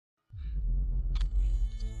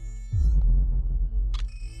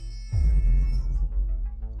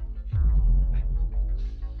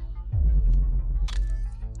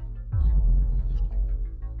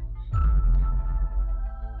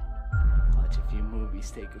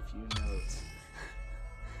movies, take a few notes.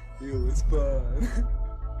 It was fun.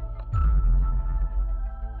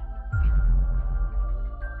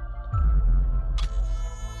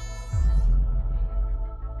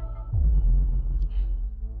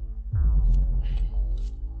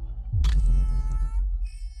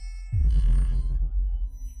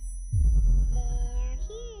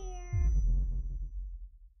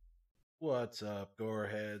 What's up,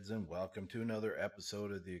 goreheads, and welcome to another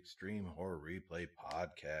episode of the Extreme Horror Replay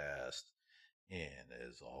Podcast. And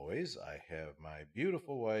as always, I have my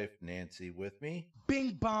beautiful wife, Nancy, with me.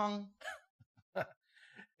 Bing bong.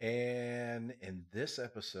 And in this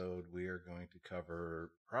episode, we are going to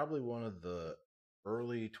cover probably one of the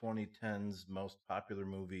early 2010s most popular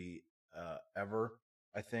movie ever,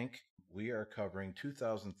 I think. We are covering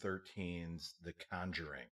 2013's The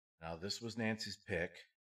Conjuring. Now, this was Nancy's pick.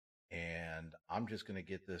 And I'm just going to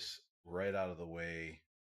get this right out of the way.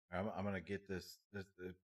 I'm going to get this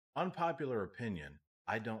unpopular opinion.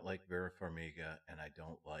 I don't like Vera Farmiga, and I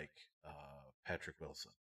don't like Patrick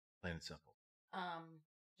Wilson. Plain and simple.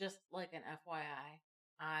 Just like an FYI,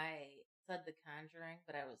 I said The Conjuring,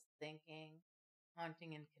 but I was thinking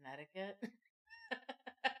Haunting in Connecticut.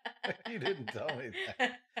 You didn't tell me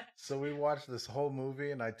that. So we watched this whole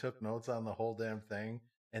movie, and I took notes on the whole damn thing,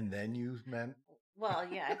 and then you meant... Well,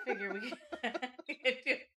 yeah, I figure we could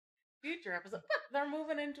do future episodes. They're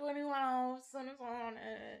moving into a new house and it's on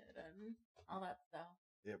it and all that stuff.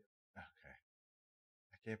 Yep. Okay.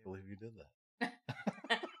 I can't believe you did that.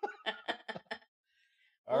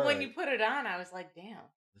 Well, when you put it on, I was like, damn.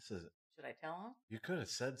 Should I tell him? You could have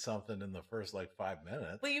said something in the first 5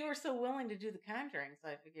 minutes. But you were so willing to do The Conjuring, so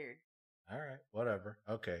I figured. All right, whatever.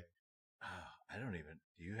 Okay.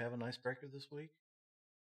 Do you have an icebreaker this week?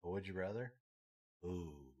 Or would you rather?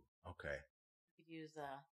 Ooh, okay. You could use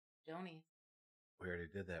Joni's. We already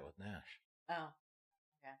did that with Nash. Oh,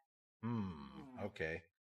 okay. Okay.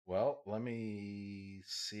 Well, let me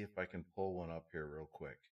see if I can pull one up here real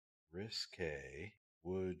quick. Risque,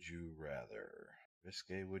 would you rather?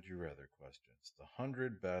 Risque, would you rather questions. The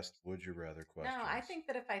 100 best would you rather questions. No, I think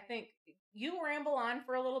that if I think you ramble on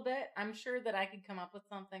for a little bit, I'm sure that I could come up with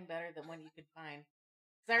something better than one you could find.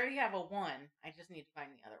 Because I already have a one. I just need to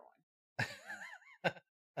find the other one.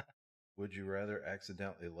 Would you rather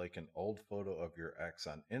accidentally like an old photo of your ex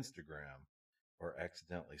on Instagram or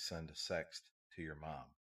accidentally send a sext to your mom?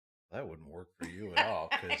 That wouldn't work for you at all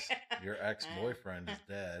because your ex-boyfriend is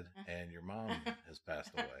dead and your mom has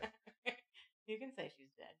passed away. You can say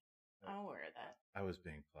she's dead. I'm aware of that. I was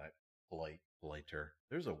being politer.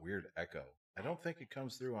 There's a weird echo. I don't think it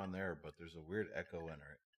comes through on there, but there's a weird echo in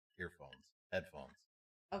our headphones.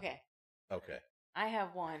 Okay. I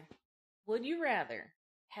have one. Would you rather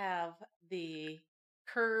have the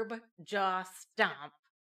curb jaw stomp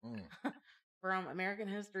from American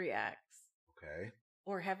History X? Okay.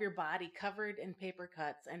 Or have your body covered in paper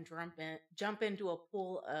cuts and jump into a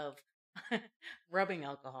pool of rubbing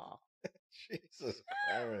alcohol? Jesus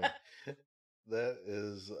Christ. That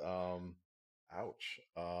is, ouch.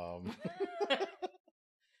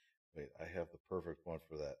 Wait, I have the perfect one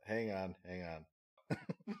for that. Hang on.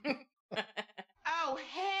 Oh,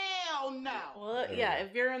 hell no. Well, yeah,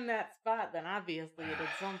 if you're in that spot, then obviously you did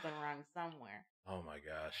something wrong somewhere. Oh my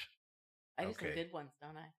gosh. I do some good ones,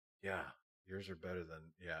 don't I? Yeah, yours are better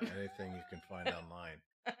than anything you can find online.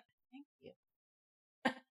 Thank you.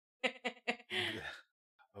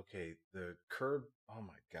 Okay, the curb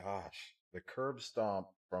stomp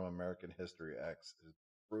from American History X is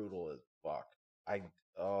brutal as fuck.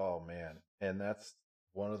 Oh man. And that's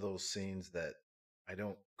one of those scenes that I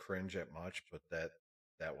don't cringe at much, but that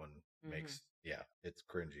one makes, it's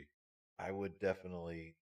cringy. I would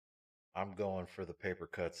definitely, I'm going for the paper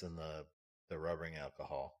cuts and the rubbing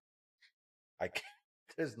alcohol.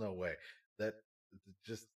 There's no way that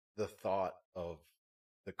just the thought of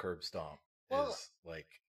the curb stomp is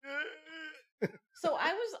like. So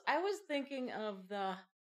I was thinking of the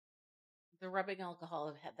rubbing alcohol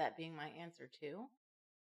of that being my answer too.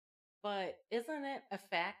 But isn't it a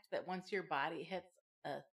fact that once your body hits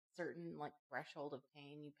a certain threshold of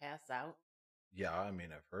pain, you pass out? Yeah, I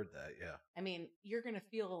mean, I've heard that, yeah. I mean, you're going to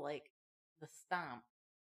feel like the stomp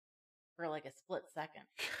for a split second.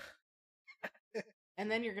 And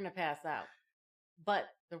then you're going to pass out. But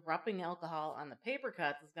the rubbing alcohol on the paper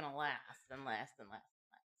cuts is going to last and last and last and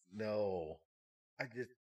last. No.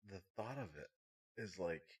 The thought of it is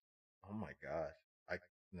like, oh my gosh. I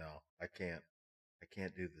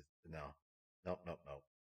can't do this. No.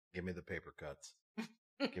 Give me the paper cuts.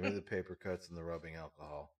 Give me the paper cuts and the rubbing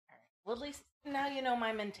alcohol. All right. Well, at least now you know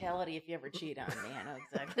my mentality if you ever cheat on me. I know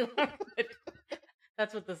exactly what I'm going to do.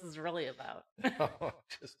 That's what this is really about.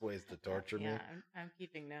 Just ways to torture me. Yeah, I'm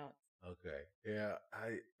keeping notes. Okay. Yeah.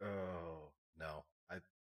 Oh no.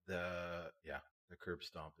 The curb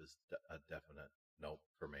stomp is a definite nope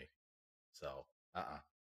for me. So,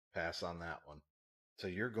 pass on that one. So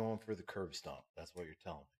you're going for the curb stomp. That's what you're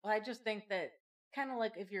telling me. Well, I just think that kind of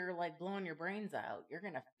like if you're like blowing your brains out, you're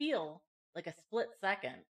going to feel like a split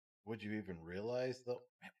second. Would you even realize though?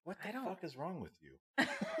 Man, what the fuck is wrong with you?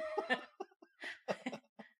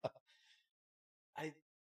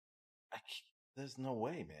 There's no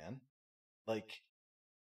way, man. Like,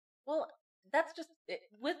 well, that's just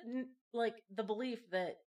with like the belief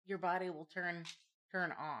that your body will turn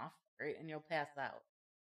off, right, and you'll pass out.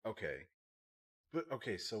 Okay, but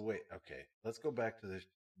okay. So wait. Okay, let's go back to the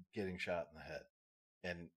getting shot in the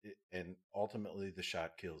head, and ultimately the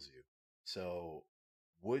shot kills you. So,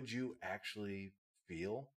 would you actually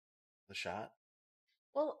feel the shot?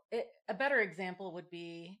 Well, a better example would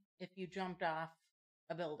be if you jumped off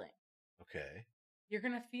a building. Okay. You're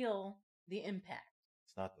going to feel the impact.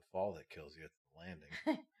 It's not the fall that kills you, it's the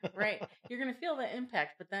landing. Right. You're going to feel the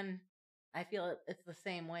impact, but then I feel it's the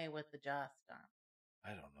same way with the jaw stomp. I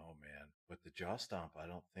don't know, man. But the jaw stomp, I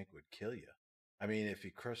don't think would kill you. I mean, if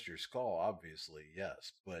he crushed your skull, obviously,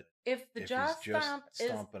 yes. But if jaw he's stomp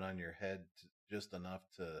just stomping on your head just enough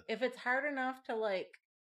to... If it's hard enough to, like,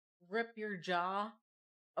 rip your jaw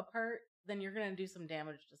apart, then you're going to do some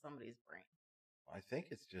damage to somebody's brain. I think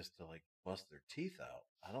it's just to, like, bust their teeth out.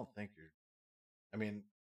 I don't think you're... I mean,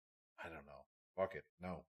 I don't know. Fuck it.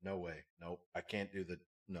 No way. Nope. I can't do the...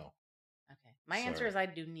 No. Okay. My answer is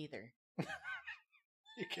I'd do neither.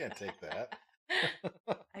 You can't take that.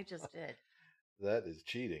 I just did. That is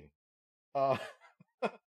cheating.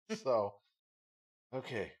 So,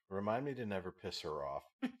 okay. Remind me to never piss her off.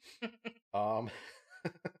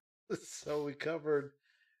 So we covered...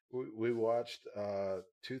 We watched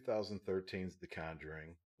 2013's The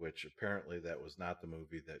Conjuring, which apparently that was not the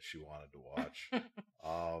movie that she wanted to watch.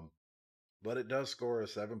 But it does score a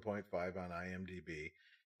 7.5 on IMDb.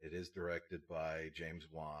 It is directed by James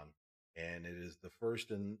Wan, and it is the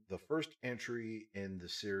first entry in the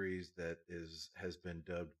series that has been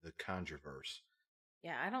dubbed the Conjureverse.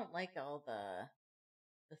 Yeah, I don't like all the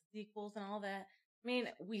sequels and all that. I mean,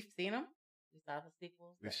 we've seen them. We saw the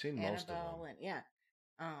sequels. We've seen most of them. And yeah.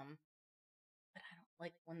 But I don't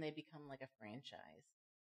like when they become like a franchise.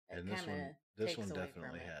 And this one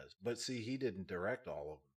definitely has. But see, he didn't direct all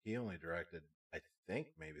of them. He only directed, I think,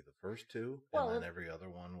 maybe the first two, and then every other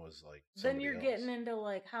one was like then you're getting into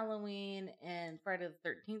like Halloween and Friday the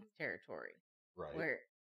 13th territory, right? Where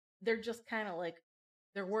they're just kind of like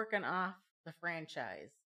they're working off the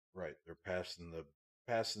franchise, right? They're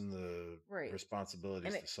passing the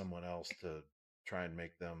responsibilities to someone else to try and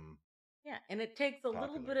make them. Yeah, and it takes a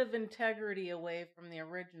little bit of integrity away from the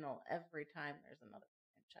original every time there's another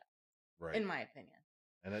franchise. Right. In my opinion.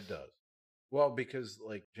 And it does. Well, because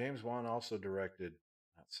like James Wan also directed,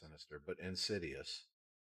 not Sinister, but Insidious.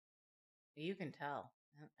 You can tell.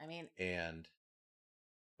 I mean...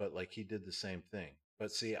 But like he did the same thing.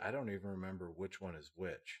 But see, I don't even remember which one is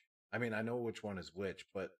which. I mean, I know which one is which,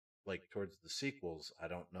 but like towards the sequels, I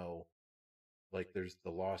don't know. Like there's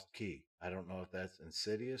The Lost Key. I don't know if that's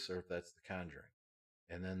Insidious or if that's The Conjuring.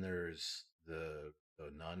 And then there's the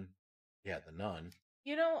Nun. Yeah, the Nun.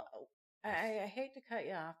 You know, I hate to cut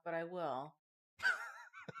you off, but I will.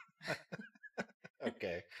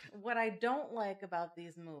 Okay. What I don't like about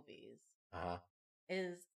these movies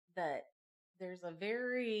is that there's a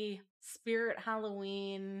very Spirit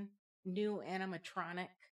Halloween new animatronic.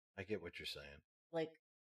 I get what you're saying. Like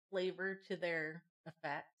flavor to their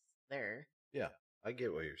effects. Yeah, I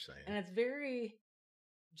get what you're saying. And it's very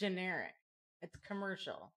generic. It's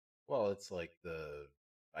commercial. Well, it's like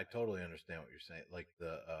I totally understand what you're saying. Like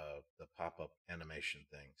the pop-up animation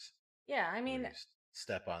things. Yeah, I mean,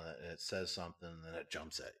 step on it and it says something and then it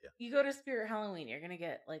jumps at you. You go to Spirit Halloween, you're going to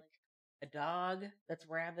get like a dog that's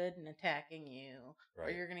rabid and attacking you. Right.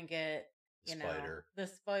 Or you're going to get, the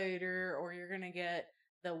spider, or you're going to get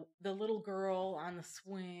the little girl on the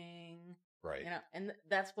swing. Right. And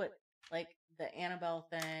that's what, like, the Annabelle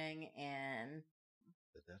thing and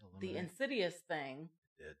the Insidious thing.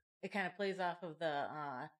 It did. It kind of plays off of the,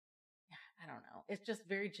 I don't know. It's just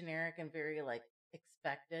very generic and very, like,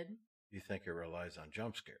 expected. You think it relies on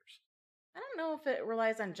jump scares? I don't know if it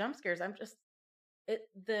relies on jump scares.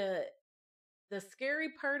 The scary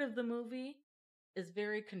part of the movie is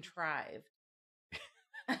very contrived.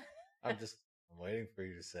 I'm waiting for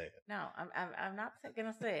you to say it. No, I'm not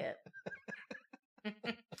gonna say it.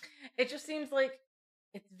 It just seems like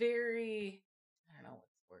it's very, I don't know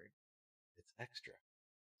what's the word. It's extra.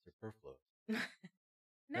 Superfluous.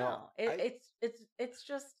 No, it's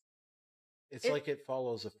just it's like it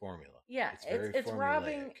follows a formula. Yeah, It's very it's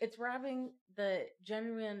formulaic. robbing the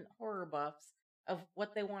genuine horror buffs of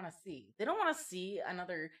what they want to see. They don't want to see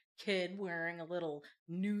another kid wearing a little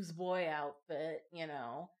newsboy outfit,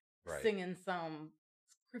 Right. singing some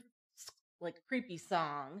like creepy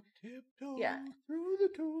song. Tiptoe Yeah. through the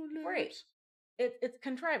tulips. Right. It's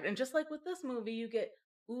contrived, and just like with this movie, you get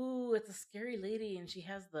it's a scary lady, and she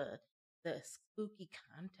has the spooky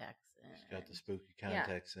contacts in. She's got the spooky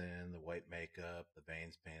contacts in, the white makeup, the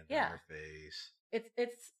veins painted on her face.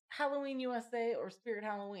 It's Halloween USA or Spirit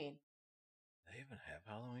Halloween. They even have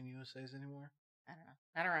Halloween USA's anymore? I don't know.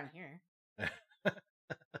 Not around here.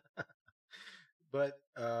 But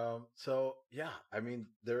so yeah, I mean,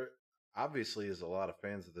 there obviously is a lot of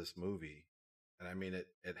fans of this movie, and I mean it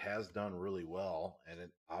has done really well,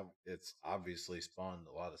 and it's obviously spawned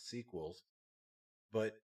a lot of sequels,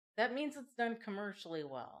 but that means it's done commercially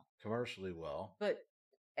well. But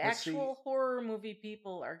actual horror movie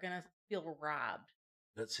people are gonna feel robbed.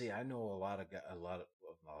 But see, I know a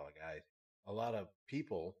lot of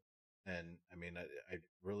people, and I mean, I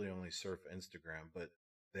really only surf Instagram, but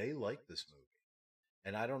they like this movie.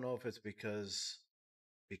 And I don't know if it's because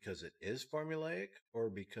it is formulaic or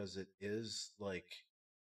because it is like.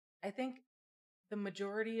 I think the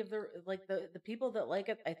majority of the people that like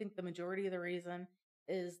it, I think the majority of the reason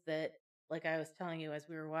is that, like I was telling you as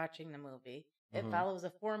we were watching the movie, it follows a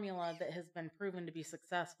formula that has been proven to be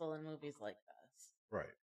successful in movies like this.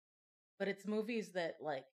 Right. But it's movies that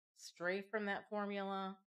like stray from that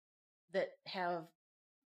formula, that have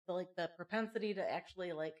the propensity to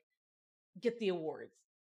actually like get the awards.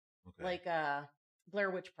 Okay. Like Blair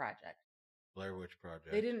Witch Project.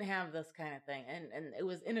 They didn't have this kind of thing, and it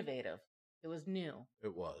was innovative. It was new.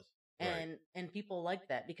 It was. And people liked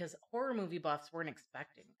that because horror movie buffs weren't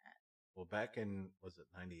expecting that. Well, back in, was it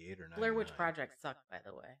 98 or 99? Blair Witch Project sucked, by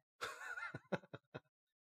the way.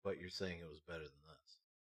 But you're saying it was better than this.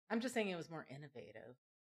 I'm just saying it was more innovative.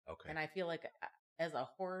 Okay. And I feel like as a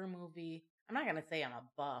horror movie, I'm not going to say I'm a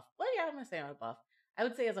buff. Well, yeah, I'm going to say I'm a buff. I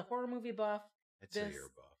would say as a horror movie buff, I'd say you're a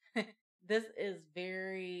buff. This is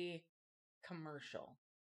very commercial.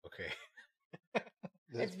 Okay.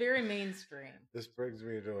 It's very mainstream. This brings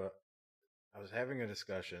me to I was having a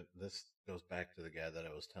discussion. This goes back to the guy that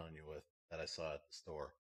I was telling you with that I saw at the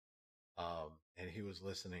store. And he was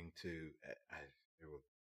listening to a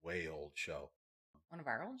way old show. One of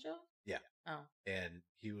our old shows? Yeah. Oh. And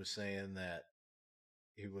he was saying that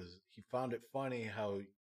he found it funny how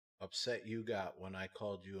upset you got when I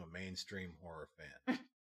called you a mainstream horror fan.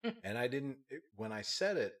 And when I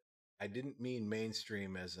said it, I didn't mean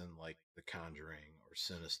mainstream as in like The Conjuring or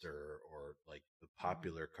Sinister or like the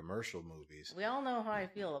popular commercial movies. We all know how I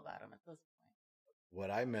feel about them at this point. What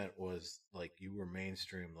I meant was like you were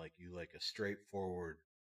mainstream, like you like a straightforward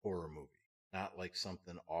horror movie, not like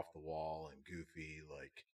something off the wall and goofy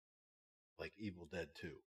like Evil Dead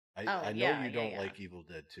 2. I know you don't like Evil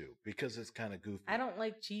Dead 2 because it's kind of goofy. I don't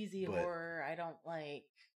like cheesy horror. I don't like.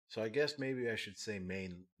 So I guess maybe I should say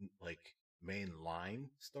mainline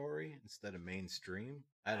story instead of mainstream.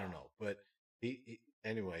 I don't know, but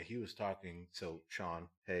anyway, he was talking. So Sean,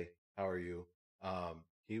 hey, how are you?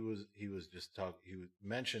 He was just talking. He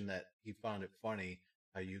mentioned that he found it funny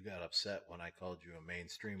how you got upset when I called you a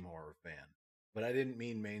mainstream horror fan, but I didn't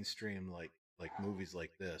mean mainstream like movies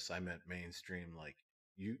like this. I meant mainstream like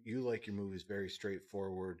you like your movies very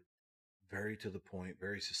straightforward, very to the point,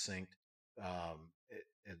 very succinct.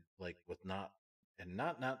 And like with not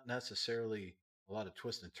necessarily a lot of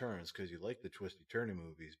twists and turns because you like the twisty turny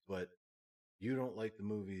movies, but you don't like the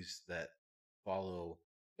movies that follow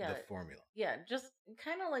the formula. Yeah, just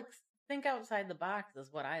kind of like think outside the box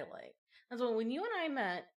is what I like. And so when you and I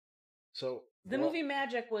met, so the movie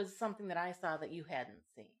Magic was something that I saw that you hadn't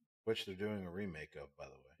seen, which they're doing a remake of, by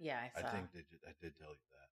the way. Yeah, I saw. I think I did tell you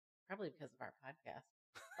that. Probably because of our podcast.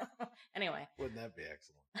 Anyway, wouldn't that be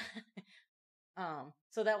excellent?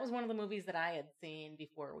 So that was one of the movies that I had seen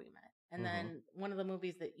before we met. And then one of the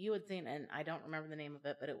movies that you had seen, and I don't remember the name of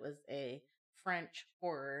it, but it was a French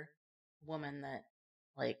horror woman that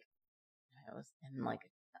like I was in like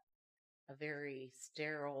a very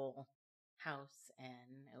sterile house,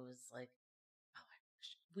 and it was like,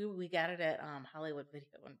 we got it at Hollywood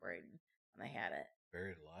Video in Brighton when they had it.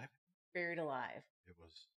 Buried Alive. It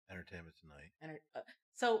was Entertainment Tonight.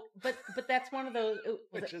 So, but that's one of those.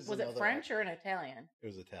 Was it French or an Italian? It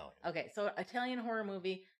was Italian. Okay, so Italian horror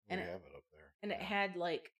movie, and we have it up there, and it had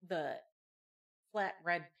like the flat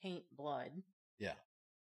red paint blood. Yeah,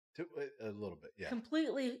 a little bit. Yeah,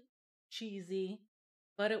 completely cheesy,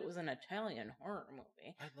 but it was an Italian horror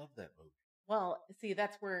movie. I love that movie. Well, see,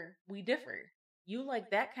 that's where we differ. You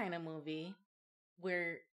like that kind of movie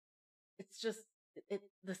where it's just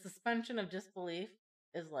the suspension of disbelief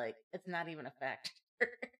is like it's not even a factor.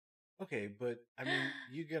 Okay, but I mean,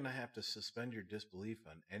 you're gonna have to suspend your disbelief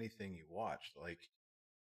on anything you watch.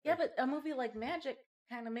 Yeah, but a movie like Magic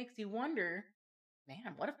kind of makes you wonder,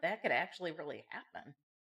 man, what if that could actually really happen?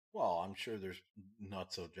 well, I'm sure there's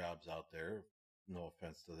nutso jobs out there. No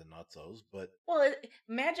offense to the nutsos, but Well,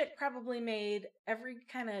 Magic probably made every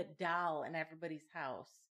kind of doll in everybody's house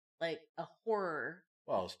like a horror.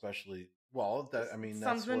 well, especially that I mean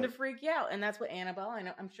that's something what to freak you out, and that's what Annabelle.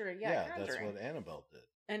 I'm sure. Yeah, that's Conjuring. what Annabelle did.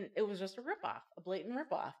 And it was just a ripoff, a blatant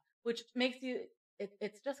ripoff, which makes you.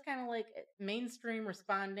 It's just kind of like mainstream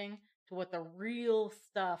responding to what the real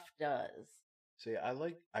stuff does. See,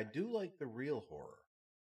 I do like the real horror,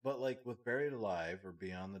 but like with Buried Alive or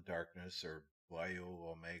Beyond the Darkness or Guayo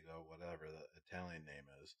Omega, whatever the Italian name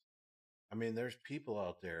is. I mean, there's people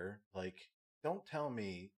out there like, don't tell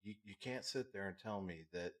me you can't sit there and tell me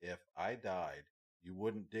that if I died, you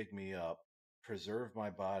wouldn't dig me up, preserve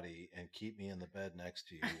my body, and keep me in the bed next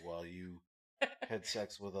to you while you had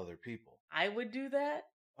sex with other people. I would do that.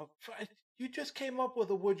 Oh, you just came up with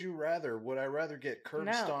a would you rather. Would I rather get curb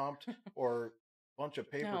stomped or a bunch of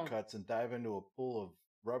paper cuts and dive into a pool of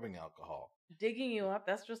rubbing alcohol? Digging you up,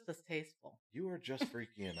 that's just distasteful. You are just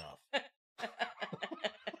freaky enough.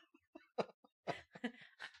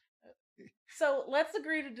 So let's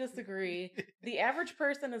agree to disagree. The average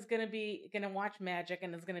person is gonna watch Magic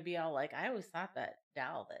and is gonna be all like, I always thought that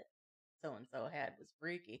doll that so and so had was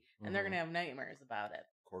freaky, and they're gonna have nightmares about it.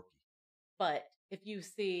 Quirky. But if you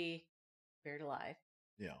see Buried Alive,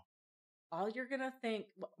 yeah, all you're gonna think,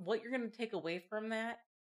 what you're gonna take away from that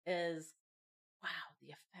is, wow, the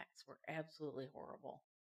effects were absolutely horrible.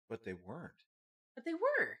 But they weren't. But they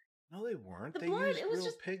were. No, they weren't. The they blood, used it was real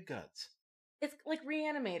just pig guts. It's like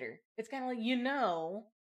Reanimator. It's kind of like,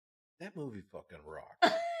 that movie fucking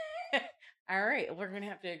rocked. All right, we're gonna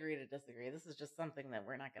have to agree to disagree. This is just something that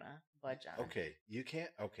we're not gonna budge on. Okay, you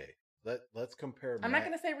can't. Okay, let's compare. I'm not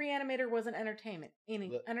gonna say Reanimator wasn't entertainment,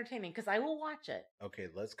 entertaining, because I will watch it. Okay,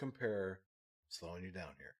 let's compare. I'm slowing you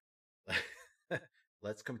down here.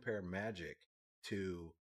 Let's compare Magic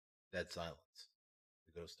to Dead Silence,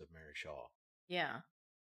 The Ghost of Mary Shaw. Yeah.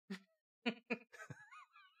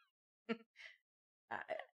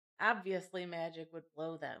 Obviously, Magic would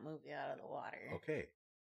blow that movie out of the water. Okay,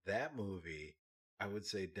 that movie, I would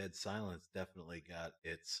say Dead Silence definitely got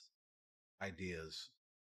its ideas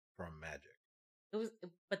from Magic.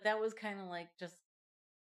 But that was kind of like just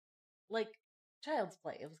like Child's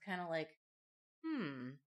Play. It was kind of like,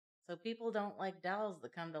 so people don't like dolls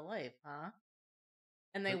that come to life, huh?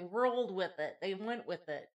 And they rolled with it. They went with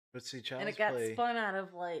it. But see, Child's Play, and it got spun out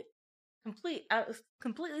of like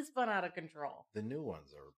completely spun out of control. The new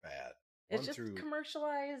ones are bad. It's just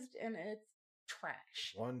commercialized and it's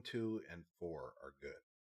trash. 1, 2, and 4 are good.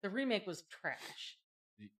 The remake was trash.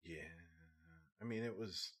 Yeah, I mean it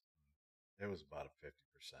was about a 50%.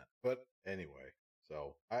 But anyway,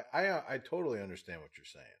 so I totally understand what you're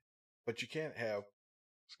saying. But you can't have,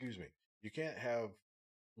 you can't have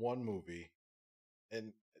one movie,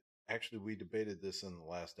 and actually we debated this in the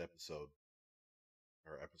last episode,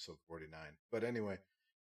 or episode 49. But anyway,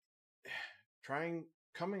 coming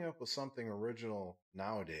up with something original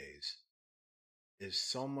nowadays is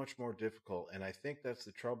so much more difficult. And I think that's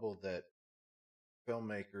the trouble that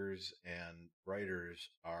filmmakers and writers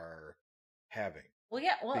are having. Well,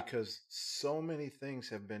 yeah, because so many things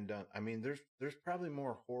have been done. I mean, there's probably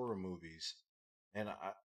more horror movies, and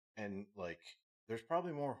there's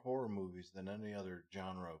probably more horror movies than any other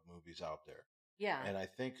genre of movies out there. Yeah. And I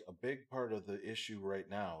think a big part of the issue right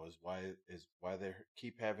now is why they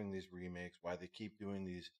keep having these remakes, why they keep doing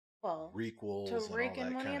these requels to rake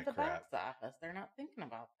in money at the crap. box office. They're not thinking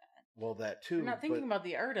about that. Well, that too. They're not thinking about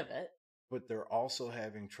the art of it. But they're also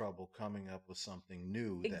having trouble coming up with something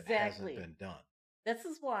new that hasn't been done. This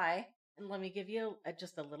is why, and let me give you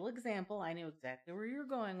just a little example. I knew exactly where you're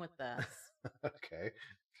going with this. Okay.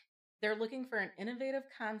 They're looking for an innovative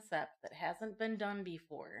concept that hasn't been done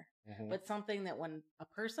before, but something that when a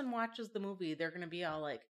person watches the movie, they're going to be all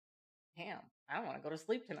like, damn, I don't want to go to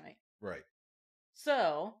sleep tonight. Right.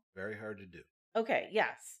 So. Very hard to do. Okay.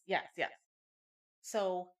 Yes.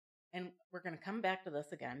 So, and we're going to come back to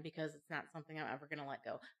this again because it's not something I'm ever going to let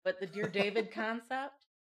go. But the Dear David concept.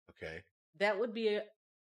 Okay. That would be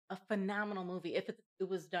a phenomenal movie if it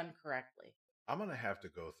was done correctly. I'm going to have to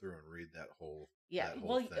go through and read that whole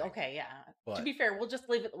thing. Okay, yeah. But, to be fair, we'll just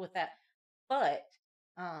leave it with that. But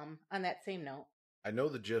on that same note, I know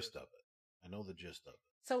the gist of it.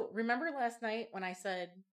 So remember last night when I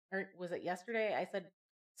said or was it yesterday? I said,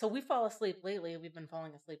 so we fall asleep lately. We've been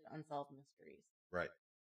falling asleep to unsolved mysteries. Right.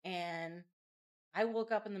 And I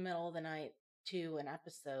woke up in the middle of the night to an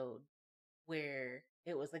episode where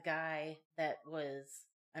it was a guy that was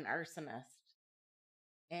an arsonist.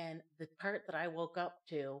 And the part that I woke up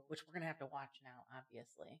to, which we're going to have to watch now,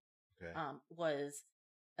 obviously, Okay. was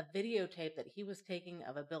a videotape that he was taking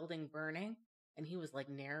of a building burning, and he was like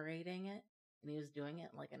narrating it, and he was doing it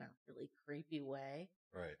like in a really creepy way.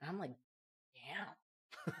 Right. And I'm like, damn,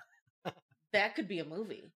 that could be a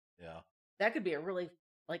movie. Yeah. That could be a really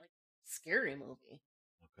like scary movie.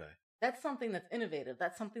 Okay. That's something that's innovative.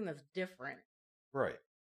 That's something that's different. Right.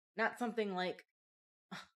 Not something like,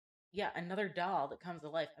 yeah, another doll that comes to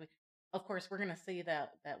life. I mean, of course, we're gonna see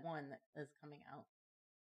that one that is coming out,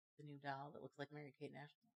 the new doll that looks like Mary-Kate and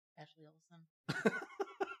Ashley Olsen.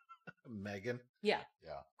 Megan. Yeah.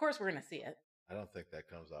 Yeah. Of course, we're gonna see it. I don't think that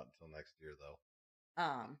comes out until next year, though.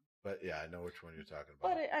 But yeah, I know which one you're talking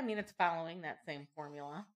about. But I mean, it's following that same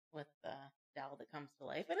formula with the doll that comes to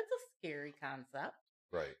life, and it's a scary concept.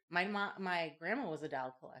 Right. My grandma was a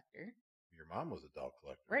doll collector. Your mom was a doll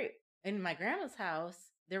collector. Right. In my grandma's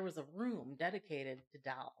house, there was a room dedicated to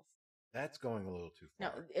dolls. That's going a little too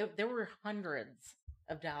far. No, there were hundreds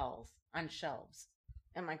of dolls on shelves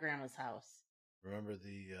at my grandma's house. Remember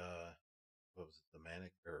the what was it? The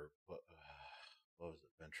manic or what was it?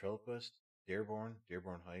 Ventriloquist? Dearborn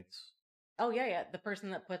Heights. Oh yeah. The person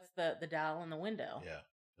that puts the doll in the window. Yeah,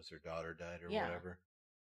 because her daughter died or Yeah. whatever.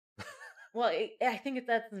 Well, I think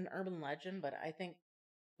that's an urban legend, but I think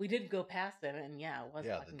we did go past it, and yeah, it was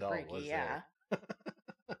fucking the doll freaky. was Yeah. there.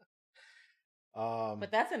 But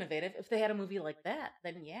that's innovative. If they had a movie like that,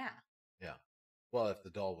 then yeah. Yeah. Well, if the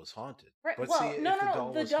doll was haunted. Right. But well, see, no.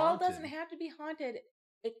 The doll haunted, doesn't have to be haunted.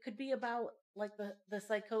 It could be about like the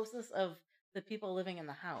psychosis of the people living in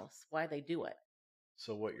the house, why they do it.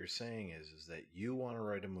 So what you're saying is that you want to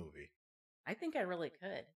write a movie. I think I really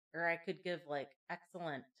could. Or I could give like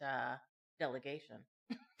excellent delegation.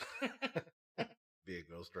 Be a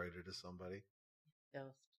ghostwriter to somebody.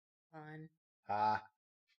 Ghost. Fun. Ah.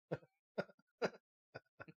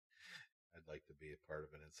 I'd like to be a part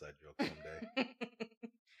of an inside joke someday.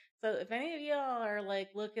 So if any of y'all are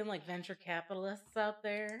like looking like venture capitalists out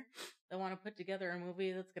there that want to put together a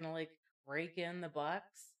movie that's going to like rake in the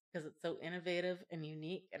bucks because it's so innovative and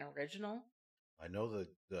unique and original. I know and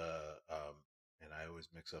I always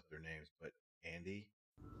mix up their names, but Andy?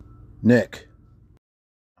 Nick.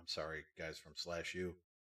 I'm sorry, guys from /U.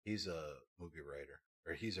 He's a movie writer.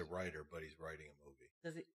 Or he's a writer, but he's writing a movie.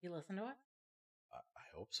 Does he listen to it?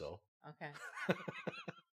 I hope so. Okay.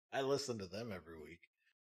 I listen to them every week.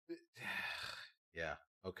 Yeah.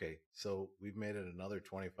 Okay. So we've made it another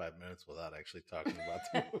 25 minutes without actually talking about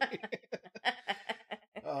the movie.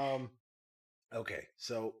 Okay.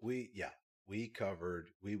 So we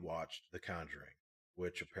watched The Conjuring,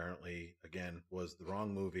 which apparently, again, was the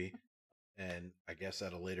wrong movie. And I guess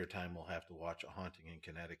at a later time, we'll have to watch A Haunting in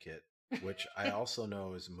Connecticut, which I also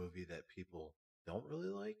know is a movie that people don't really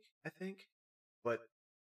like, I think. But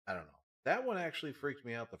I don't know. That one actually freaked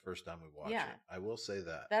me out the first time we watched it. I will say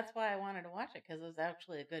that. That's why I wanted to watch it, because it was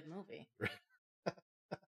actually a good movie.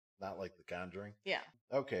 Not like The Conjuring? Yeah.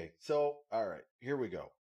 Okay, so, all right, here we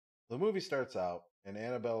go. The movie starts out, and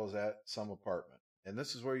Annabelle is at some apartment. And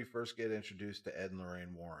this is where you first get introduced to Ed and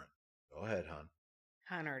Lorraine Warren. Go ahead, hon.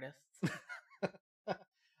 Con artists.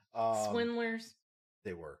 Swindlers.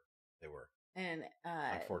 They were. And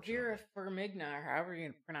Vera Farmiga, or however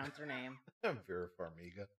you pronounce her name. Vera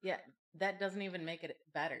Farmiga. Yeah, that doesn't even make it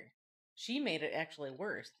better. She made it actually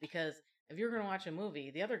worse, because if you're going to watch a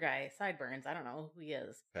movie, the other guy, Sideburns, I don't know who he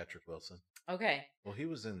is. Patrick Wilson. Okay. Well, he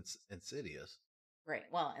was in Insidious.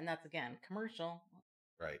 Right. Well, and that's, again, commercial.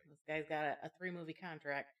 Right. This guy's got a 3-movie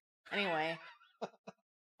contract. Anyway.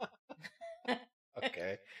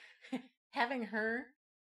 Okay. Having her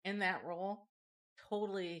in that role,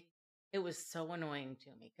 totally, it was so annoying to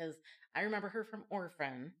me, because I remember her from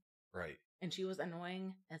Orphan. Right. And she was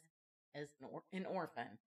annoying as an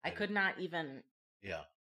orphan. I could not even. Yeah.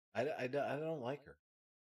 I don't like her.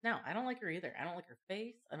 No, I don't like her either. I don't like her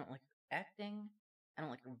face. I don't like her acting. I don't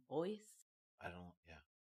like her voice. Yeah.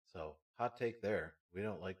 So, hot take there. We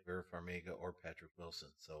don't like Vera Farmiga or Patrick Wilson.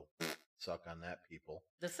 So, suck on that, people.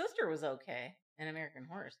 The sister was okay in American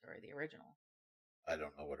Horror Story, the original. I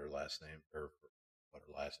don't know what her last name is.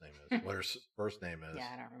 What her first name is.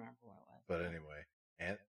 Yeah, I don't remember what it was. But anyway,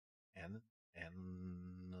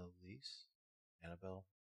 Annabelle?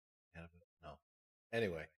 No.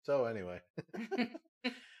 Anyway.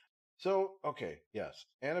 So, okay, yes.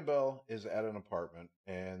 Annabelle is at an apartment,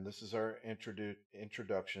 and this is our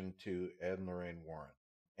introduction to Ed and Lorraine Warren.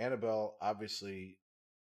 Annabelle, obviously,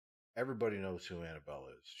 everybody knows who Annabelle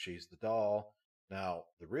is. She's the doll. Now,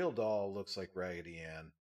 the real doll looks like Raggedy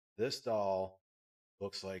Ann. This doll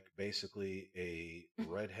looks like basically a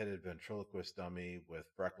red-headed ventriloquist dummy with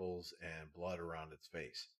freckles and blood around its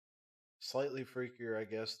face. Slightly freakier, I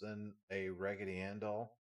guess, than a Raggedy Ann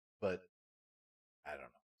doll, but I don't know.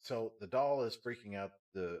 So the doll is freaking out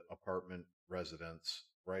the apartment residents,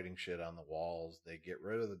 writing shit on the walls. They get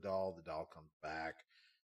rid of the doll comes back,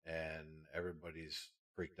 and everybody's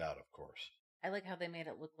freaked out, of course. I like how they made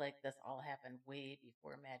it look like this all happened way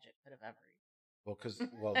before magic could have ever.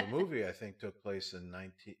 Well, the movie I think took place in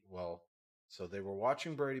 19. Well, so they were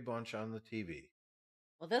watching Brady Bunch on the TV.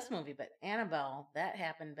 Well, this movie, but Annabelle, that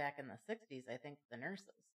happened back in the 60s, I think, the nurses.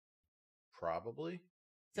 Probably.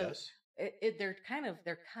 So yes. They're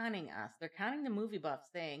conning us. They're conning the movie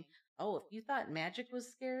buffs, saying, "Oh, if you thought magic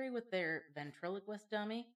was scary with their ventriloquist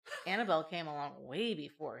dummy, Annabelle came along way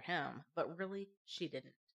before him." But really, she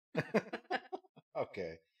didn't.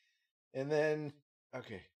 Okay. And then,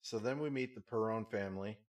 so then we meet the Perron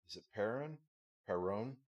family. Is it Perron?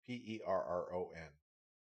 Perron? Perron.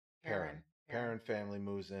 Perron. Perron family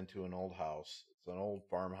moves into an old house. It's an old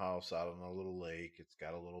farmhouse out on a little lake. It's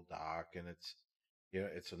got a little dock, and it's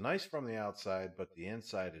it's a nice from the outside, but the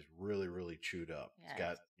inside is really, really chewed up. Yeah, it's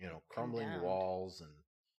got crumbling condemned walls and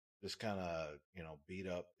just kind of beat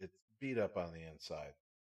up. It's beat up on the inside.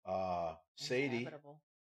 Sadie,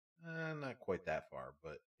 not quite that far,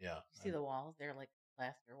 but yeah. You see the walls? They're like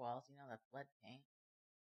plaster walls. That's lead paint.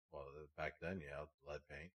 Well, back then, yeah, lead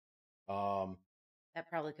paint. That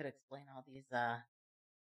probably could explain all these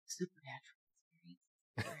supernatural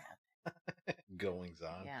experiences. Goings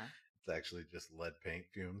on. Yeah. It's actually just lead paint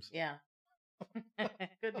fumes. Yeah.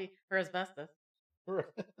 Could be. Or asbestos.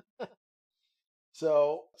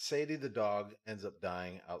 So Sadie the dog ends up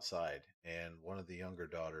dying outside, and one of the younger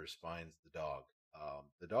daughters finds the dog.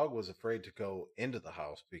 The dog was afraid to go into the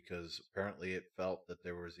house because apparently it felt that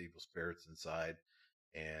there was evil spirits inside,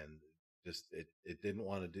 and just it didn't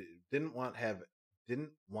want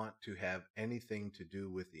to have anything to do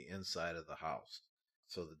with the inside of the house.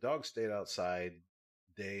 So the dog stayed outside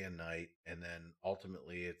day and night, and then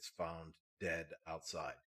ultimately it's found dead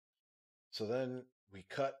outside. So then we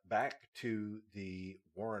cut back to the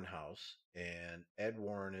Warren house, and Ed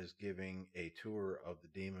Warren is giving a tour of the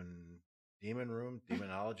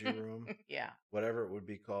demonology room, yeah, whatever it would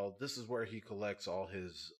be called. This is where he collects all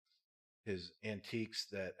his antiques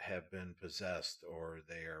that have been possessed, or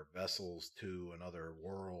they are vessels to another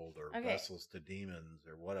world, or vessels to demons,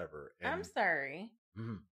 or whatever. And I'm sorry.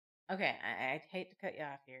 Mm-hmm. Okay, I'd hate to cut you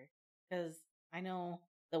off here, because I know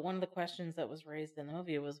that one of the questions that was raised in the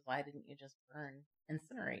movie was, why didn't you just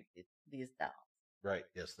incinerate these dolls? Right.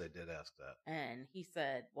 Yes, they did ask that. And he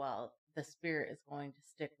said, well, the spirit is going to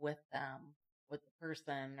stick with them, with the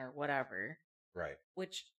person or whatever. Right.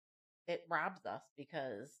 Which it robs us,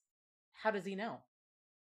 because how does he know?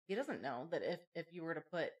 He doesn't know that if you were to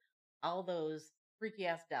put all those freaky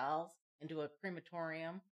ass dolls into a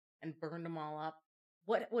crematorium and burned them all up,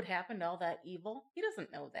 what would happen to all that evil? He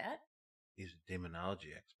doesn't know that. He's a demonology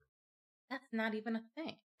expert. That's not even a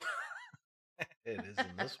thing. It is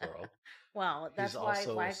in this world. Well, that's why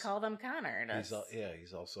I call them con artists.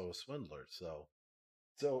 He's also a swindler. So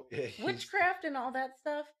witchcraft and all that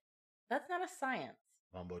stuff, that's not a science.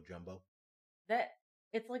 Mumbo jumbo. That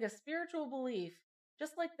it's like a spiritual belief,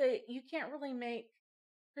 just like you can't really make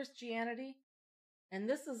Christianity. And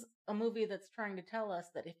this is a movie that's trying to tell us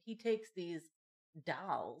that if he takes these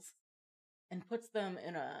dolls and puts them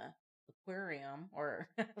in a aquarium or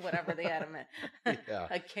whatever they had them in,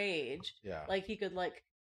 a cage, like he could like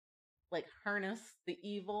harness the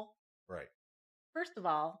evil. Right. First of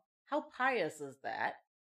all, how pious is that?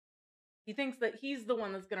 He thinks that he's the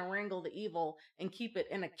one that's going to wrangle the evil and keep it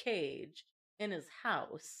in a cage in his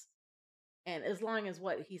house. And as long as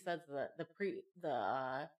what he says, the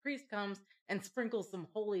priest comes and sprinkles some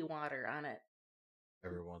holy water on it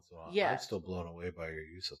every once in a while. Yeah. I'm still blown away by your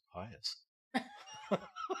use of pious.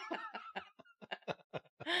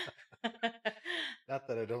 Not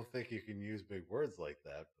that I don't think you can use big words like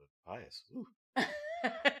that, but pious.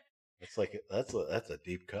 It's like that's a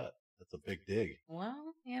deep cut. That's a big dig.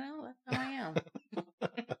 Well, that's how I am.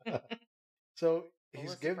 So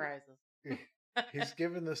he's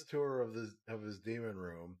given this tour of his demon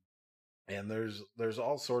room, and there's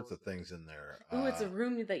all sorts of things in there. Oh, it's a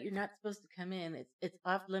room that you're not supposed to come in. It's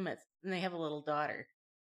off limits, and they have a little daughter.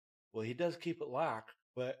 Well, he does keep it locked,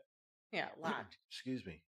 but yeah, locked. Excuse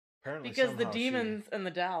me. Apparently, because the demons and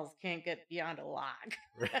the dolls can't get beyond a lock.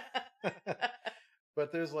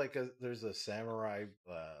 But there's a samurai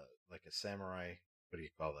what do you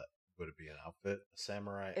call that? Would it be an outfit? A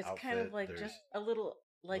samurai It's outfit? kind of like There's just a little,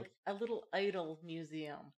 like Whoops. a little idol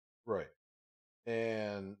museum. Right.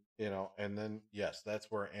 And, and then, yes, that's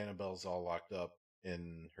where Annabelle's all locked up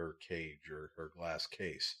in her cage or her glass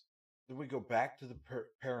case. Then we go back to the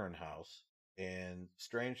parent house, and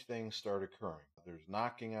strange things start occurring. There's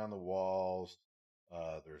knocking on the walls.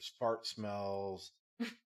 There's fart smells.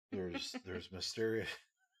 There's mysterious.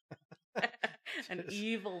 An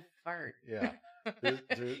evil fart. Yeah.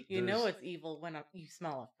 You know it's evil when you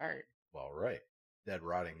smell a fart. Well, right. Dead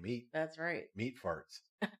rotting meat. That's right. Meat farts.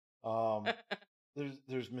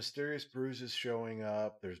 There's mysterious bruises showing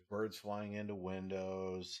up. There's birds flying into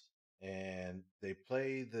windows, and they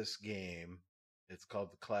play this game. It's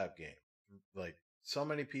called the clap game. Like, so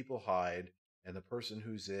many people hide, and the person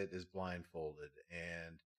who's it is blindfolded,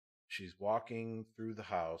 and she's walking through the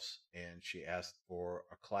house, and she asks for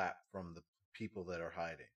a clap from the people that are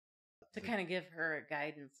hiding to kind of give her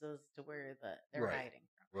guidance as to where they're Right. hiding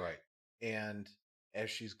from. Right. And as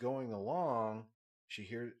she's going along, she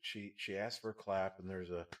asks for a clap, and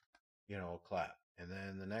there's a clap. And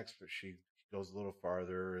then the next, she goes a little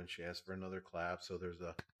farther and she asks for another clap. So there's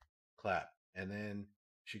a clap. And then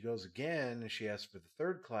she goes again and she asks for the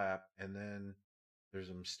third clap. And then there's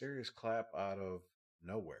a mysterious clap out of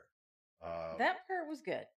nowhere. That part was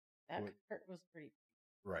good. That part was pretty.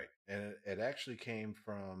 Right. And it actually came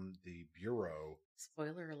from the bureau.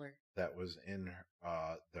 Spoiler alert. That was in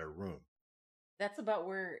their room. That's about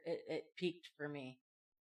where it peaked for me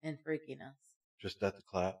in freakiness. Just at the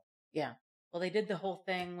clap? Yeah. Well, they did the whole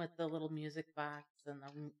thing with the little music box and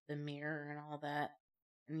the mirror and all that.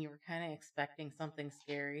 And you were kind of expecting something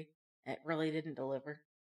scary. It really didn't deliver.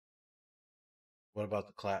 What about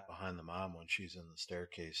the clap behind the mom when she's in the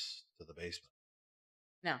staircase to the basement?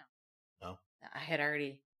 No. No? I had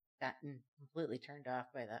already gotten completely turned off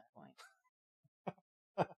by that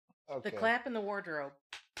point. Okay. The clap in the wardrobe.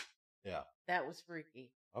 Yeah. That was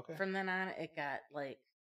freaky. Okay. From then on, it got like...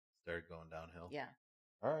 started going downhill? Yeah.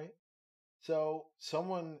 All right. So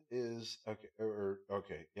someone is...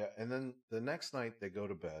 Okay. Yeah. And then the next night they go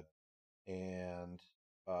to bed, and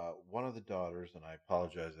one of the daughters, and I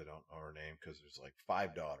apologize, I don't know her name because there's like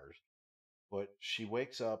 5 daughters, but she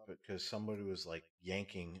wakes up because somebody was like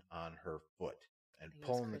yanking on her foot and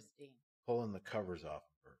pulling the covers off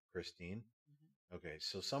of her. Christine? Mm-hmm. Okay,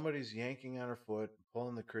 so somebody's yanking on her foot,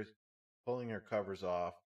 pulling her covers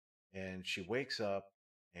off, and she wakes up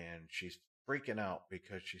and she's freaking out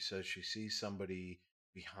because she says she sees somebody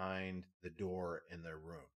behind the door in their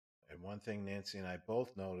room. And one thing Nancy and I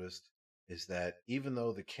both noticed is that even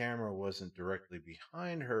though the camera wasn't directly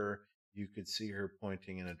behind her, you could see her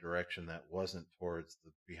pointing in a direction that wasn't towards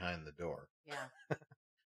behind the door. Yeah.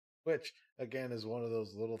 Which, again, is one of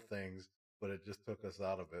those little things, but it just took us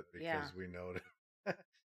out of it because we noticed.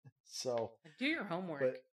 So do your homework.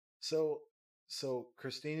 But so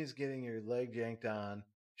Christine is getting her leg yanked on.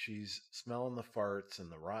 She's smelling the farts and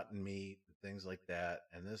the rotten meat and things like that.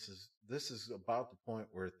 And this is about the point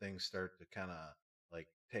where things start to kind of like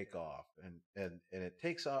take off, and it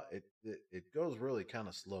takes off. It goes really kind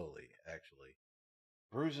of slowly, actually.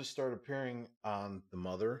 Bruises start appearing on the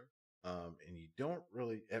mother, and you don't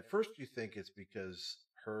really at first you think it's because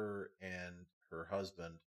her and her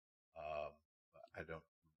husband. I don't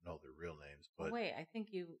know their real names, but wait, I think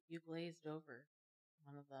you glazed over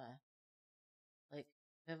one of the like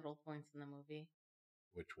pivotal points in the movie.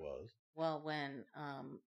 Which was? Well, when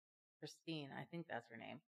Christine, I think that's her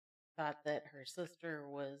name, thought that her sister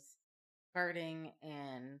was farting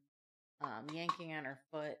and yanking on her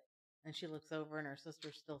foot, and she looks over and her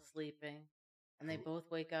sister's still sleeping, and they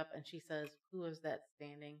both wake up, and she says, "Who is that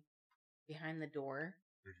standing behind the door?"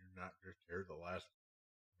 Did you not just hear the last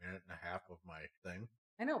minute and a half of my thing?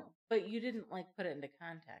 I know, but you didn't like put it into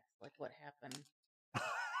context, like what happened.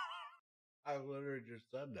 I literally just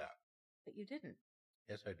said that. But you didn't.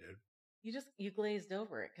 Yes, I did. You glazed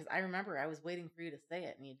over it because I remember I was waiting for you to say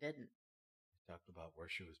it and you didn't. You talked about where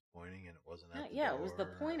she was pointing and it wasn't at the yeah, door. It was the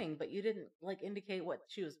pointing, but you didn't like indicate what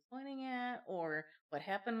she was pointing at or what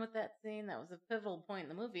happened with that scene. That was a pivotal point in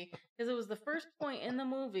the movie because it was the first point in the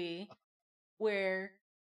movie where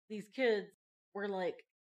these kids were like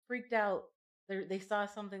freaked out. They saw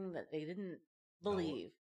something that they didn't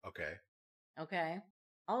believe. No. Okay.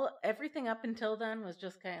 Everything up until then was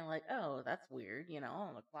just kind of like, oh, that's weird, the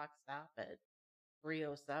clock stopped at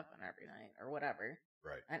 3:07 every night or whatever,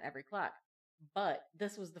 right? On every clock. But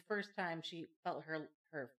this was the first time she felt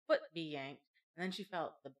her foot be yanked, and then she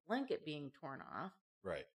felt the blanket being torn off,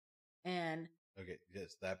 right? And okay,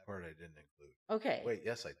 yes, that part I didn't include. Okay, wait,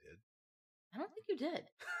 yes, I did. I don't think you did.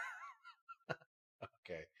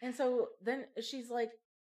 Okay. And so then she's like,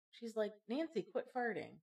 Nancy, quit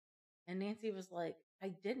farting. And Nancy was like, I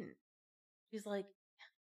didn't. She's like,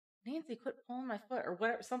 Nancy, quit pulling my foot or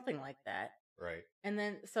whatever, something like that. Right. And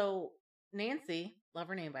then so Nancy, love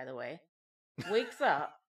her name by the way, wakes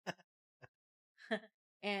up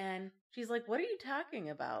and she's like, what are you talking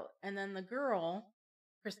about? And then the girl,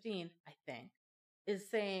 Christine, I think, is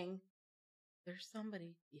saying, there's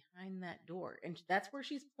somebody behind that door. And that's where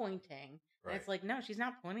she's pointing. Right. And it's like, no, she's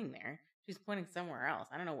not pointing there. She's pointing somewhere else.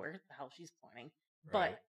 I don't know where the hell she's pointing.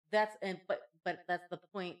 Right. But that's the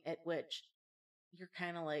point at which you're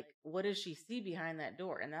kind of like, what does she see behind that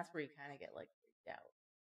door? And that's where you kind of get like freaked out.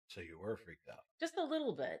 So you were freaked out. Just a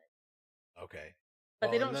little bit. Okay.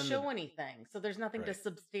 But they don't show anything. So there's nothing to Right.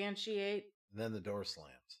 substantiate. And then the door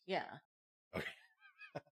slams. Yeah. Okay.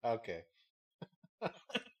 Okay.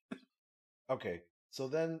 Okay. So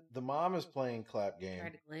then the mom is playing clap game.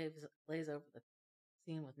 Tried to glaze over the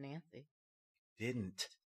scene with Nancy. Didn't.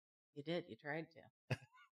 You did. You tried to.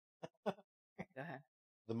 Go ahead.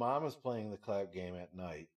 The mom is playing the clap game at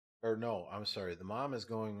night. Or no, I'm sorry. The mom is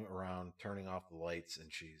going around turning off the lights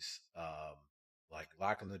and she's like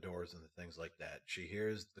locking the doors and the things like that. She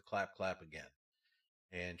hears the clap again.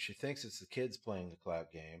 And she thinks it's the kids playing the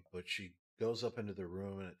clap game, but she goes up into the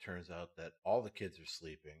room and it turns out that all the kids are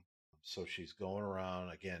sleeping. So she's going around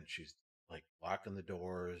again. She's like locking the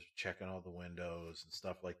doors, checking all the windows and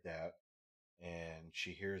stuff like that. And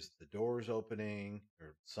she hears the doors opening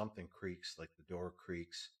or something creaks, like the door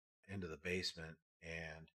creaks into the basement.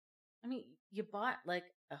 And I mean, you bought like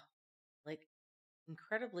a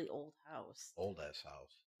incredibly old house. Old ass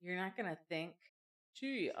house. You're not gonna think,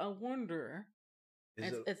 gee, I wonder.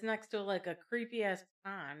 Is it? It's next to like a creepy ass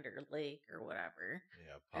pond or lake or whatever.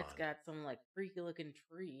 Yeah, pond. It's got some like freaky looking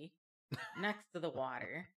tree next to the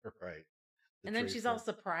water. Right. And then she's all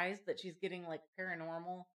surprised that she's getting like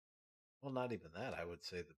paranormal. Well, not even that. I would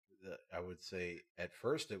say I would say at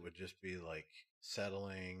first it would just be like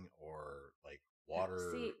settling or like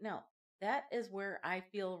water. See, no, that is where I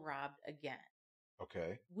feel robbed again.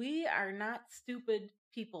 Okay. We are not stupid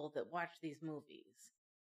people that watch these movies.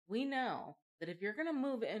 We know that if you're going to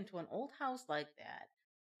move into an old house like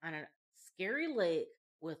that on a scary lake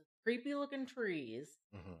with creepy looking trees,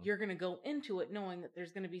 you're going to go into it knowing that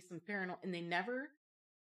there's going to be some paranormal, and they never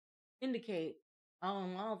indicate, oh,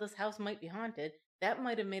 well, this house might be haunted. That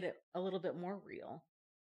might have made it a little bit more real.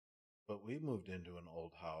 But we moved into an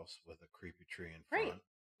old house with a creepy tree in front. Right.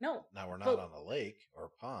 No. Now we're not on a lake or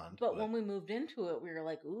a pond. But when we moved into it, we were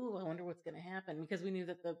like, ooh, I wonder what's going to happen. Because we knew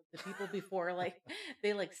that the people before, like,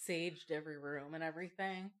 they like saged every room and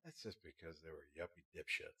everything. That's just because they were yuppie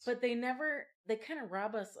dipshits. But they kind of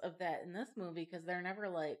rob us of that in this movie because they're never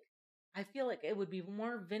like, I feel like it would be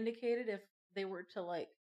more vindicated if they were to like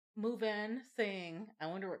move in saying, I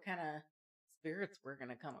wonder what kind of spirits we're going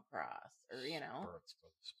to come across, or, you know.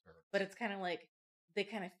 Spirits. But it's kind of like, they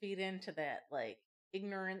kind of feed into that, like,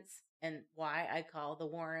 ignorance, and why I call the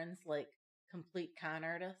Warrens like complete con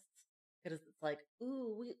artists, because it's like,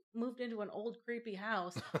 ooh, we moved into an old creepy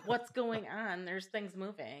house. What's going on? There's things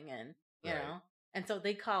moving, and you know, and so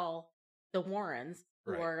they call the Warrens,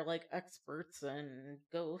 who are like experts in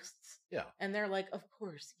ghosts. Yeah, and they're like, of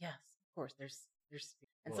course, yes, of course, there's,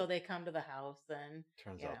 and so they come to the house, and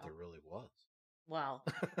turns out there really was. Well,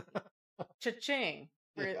 cha-ching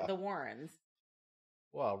for the Warrens.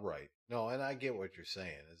 Well, right. No, and I get what you're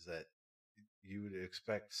saying is that you would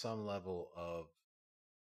expect some level of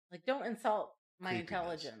like, don't insult my creepiness.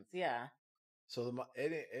 Intelligence. Yeah. So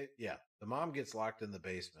the mom gets locked in the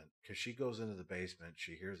basement because she goes into the basement.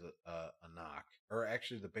 She hears a knock, or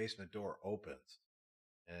actually the basement door opens.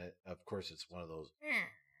 And of course it's one of those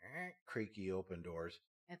creaky open doors.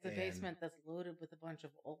 It's a basement that's loaded with a bunch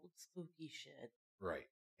of old spooky shit. Right.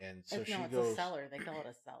 And so it's a cellar. They call it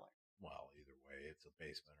a cellar. Well, either way, it's a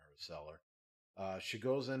basement or a cellar. She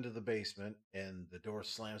goes into the basement and the door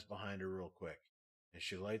slams behind her real quick. And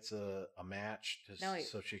she lights a match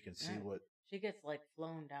so she can see what... She gets like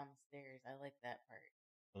flown down the stairs. I like that part.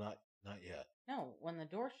 Well, not yet. No, when the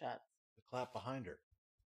door shuts. The clap behind her.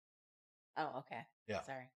 Oh, okay. Yeah.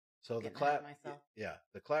 Sorry. So the clap... Yeah,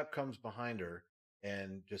 the clap comes behind her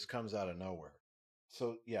and just comes out of nowhere.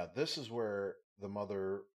 So, yeah, this is where the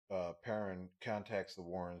mother... Perrin contacts the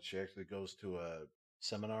Warrens. She actually goes to a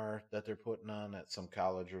seminar that they're putting on at some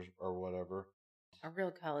college or whatever. A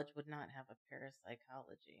real college would not have a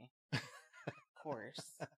parapsychology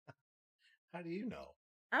course. How do you know?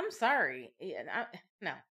 I'm sorry.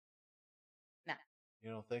 No.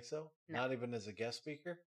 You don't think so? No. Not even as a guest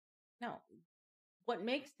speaker? No. What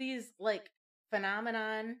makes these like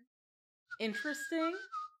phenomenon interesting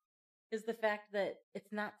is the fact that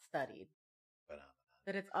it's not studied, Phenomenon.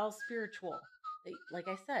 that it's all spiritual. Like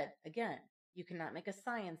I said, again, you cannot make a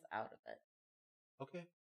science out of it. Okay.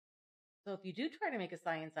 So if you do try to make a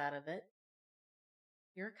science out of it,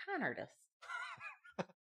 you're a con artist.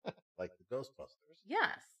 Like the Ghostbusters.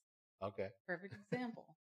 Yes. Okay. Perfect example.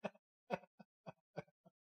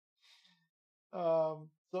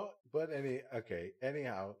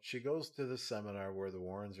 Anyhow, she goes to the seminar where the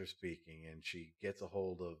Warrens are speaking, and she gets a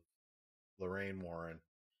hold of Lorraine Warren,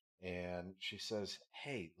 and she says,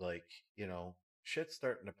 "Hey, like, shit's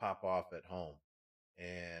starting to pop off at home,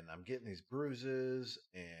 and I'm getting these bruises,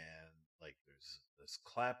 and like there's this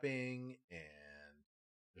clapping, and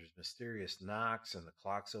there's mysterious knocks, and the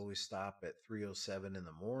clocks always stop at 3:07 in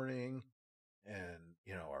the morning, and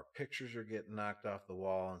our pictures are getting knocked off the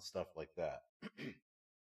wall and stuff like that."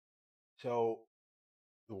 So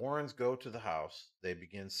the Warrens go to the house. They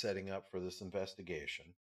begin setting up for this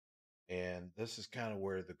investigation. And this is kind of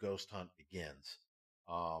where the ghost hunt begins.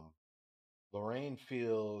 Lorraine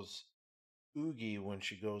feels oogie when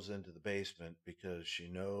she goes into the basement because she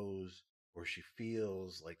knows or she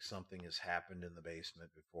feels like something has happened in the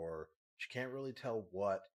basement before. She can't really tell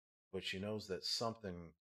what, but she knows that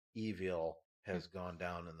something evil has gone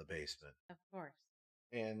down in the basement. Of course.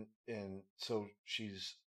 And so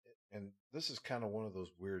this is kind of one of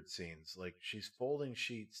those weird scenes. Like she's folding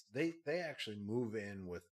sheets. They actually move in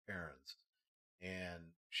with errands,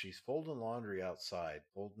 and she's folding laundry outside,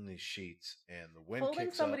 folding these sheets, and the wind Folding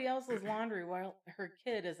kicks somebody up. else's laundry while her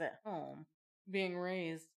kid is at home being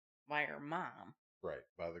raised by her mom. Right,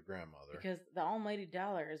 by the grandmother. Because the almighty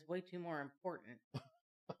dollar is way too more important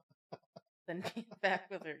than being back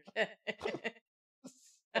with her kid.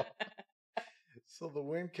 So the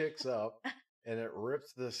wind kicks up and it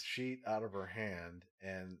rips this sheet out of her hand,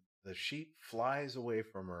 and the sheet flies away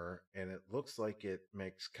from her, and it looks like it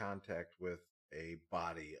makes contact with a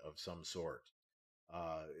body of some sort.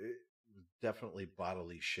 It was definitely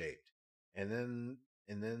bodily shaped. And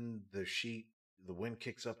then the wind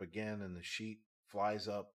kicks up again, and the sheet flies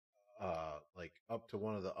up, like up to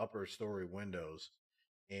one of the upper story windows.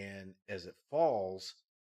 And as it falls,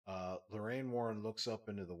 Lorraine Warren looks up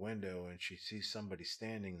into the window and she sees somebody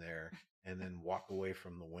standing there and then walk away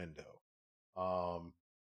from the window.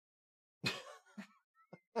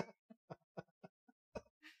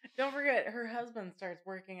 Don't forget, her husband starts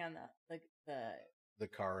working on the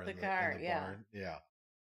car in the yeah. barn.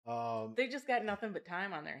 Yeah. They just got nothing but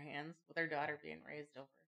time on their hands with their daughter being raised over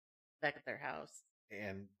back at their house.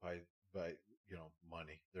 And by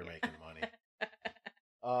money. They're making money.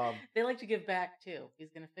 They like to give back too.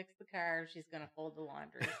 He's going to fix the car. She's going to fold the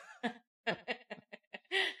laundry.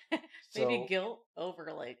 Maybe guilt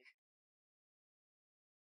over like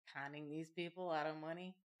conning these people out of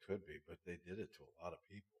money. Could be, but they did it to a lot of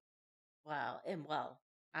people. Well,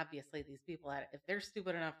 obviously these people if they're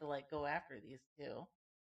stupid enough to like go after these two.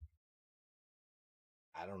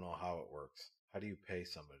 I don't know how it works. How do you pay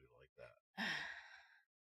somebody like that?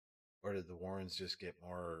 Or did the Warrens just get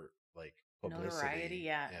more like publicity? Notoriety,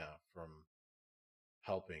 yeah, from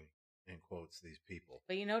helping, in quotes, these people.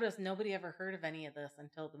 But you notice nobody ever heard of any of this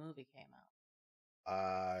until the movie came out.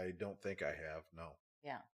 I don't think I have. No.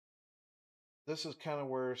 Yeah. This is kind of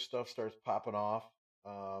where stuff starts popping off.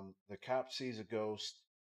 The cop sees a ghost,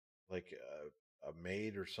 like a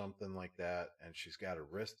maid or something like that, and she's got her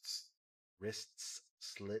wrists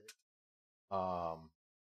slit.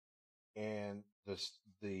 And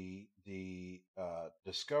the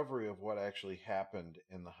discovery of what actually happened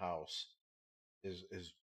in the house is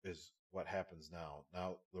what happens now.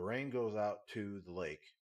 Now Lorraine goes out to the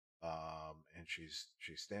lake, and she's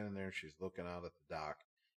standing there and she's looking out at the dock,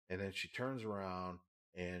 and then she turns around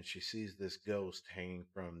and she sees this ghost hanging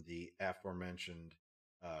from the aforementioned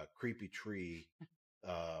creepy tree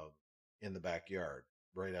in the backyard,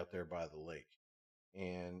 right out there by the lake.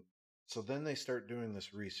 And so then they start doing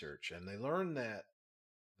this research, and they learn that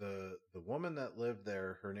the woman that lived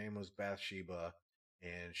there, her name was Bathsheba,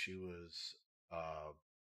 and she was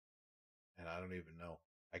and I don't even know.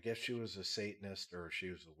 I guess she was a Satanist or she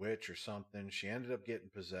was a witch or something. She ended up getting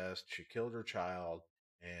possessed. She killed her child,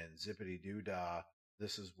 and zippity doo dah.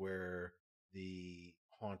 This is where the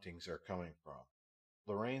hauntings are coming from.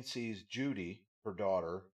 Lorraine sees Judy, her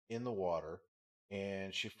daughter, in the water,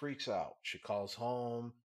 and she freaks out. She calls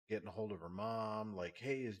home, getting a hold of her mom, like,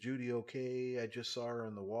 "Hey, is Judy okay? I just saw her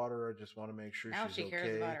in the water. I just want to make sure now she's she okay."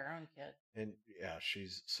 cares about her own kid. And yeah,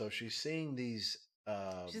 she's seeing these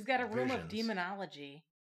she's got a room visions. of demonology,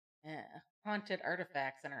 haunted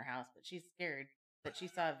artifacts in her house, but she's scared that she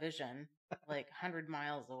saw a vision like 100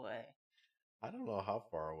 miles away. I don't know how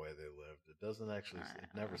far away they lived. It doesn't actually. I It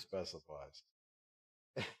don't never know. specifies.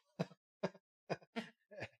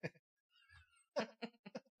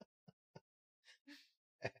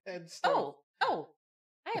 And starts. Oh,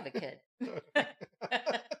 I have a kid.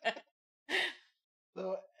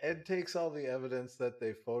 So Ed takes all the evidence that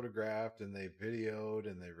they photographed and they videoed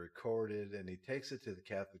and they recorded, and he takes it to the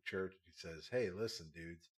Catholic Church. And he says, "Hey, listen,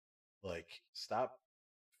 dudes, like, stop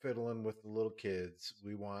fiddling with the little kids.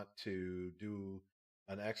 We want to do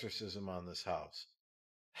an exorcism on this house."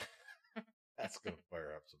 That's going to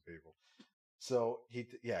fire up some people. So he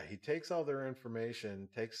takes all their information,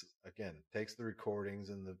 takes the recordings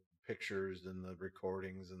and the pictures and the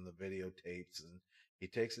recordings and the videotapes, and he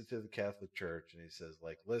takes it to the Catholic Church and he says,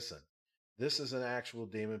 like, listen, this is an actual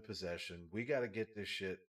demon possession. We got to get this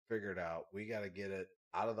shit figured out. We got to get it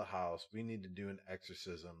out of the house. We need to do an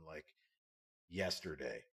exorcism like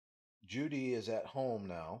yesterday. Judy is at home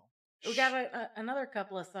now. We got another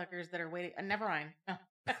couple of suckers that are waiting. Never mind.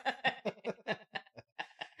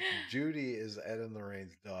 Judy is Ed and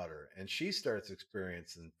Lorraine's daughter, and she starts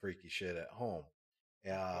experiencing freaky shit at home.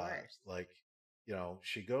 Of course. Like,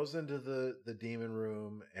 she goes into the demon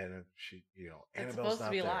room, and she, It's Annabelle's supposed to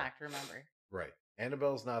not be there. locked, remember? Right.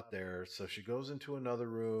 Annabelle's not there, so she goes into another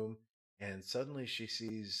room, and suddenly she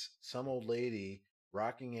sees some old lady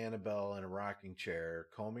rocking Annabelle in a rocking chair,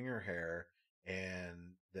 combing her hair,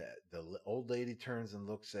 and the old lady turns and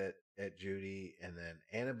looks at Judy, and then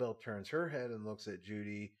Annabelle turns her head and looks at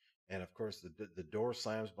Judy, and of course the door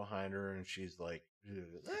slams behind her, and she's like,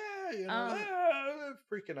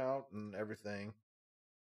 freaking out and everything.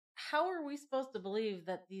 How are we supposed to believe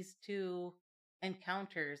that these two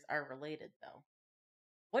encounters are related, though?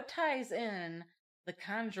 What ties in the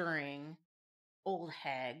Conjuring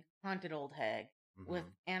haunted old hag, with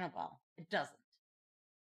Annabelle? It doesn't.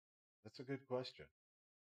 That's a good question.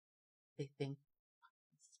 They think I'm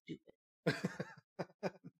stupid.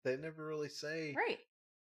 They never really say. Right.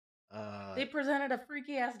 They presented a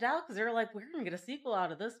freaky ass doll because they were like, we're going to get a sequel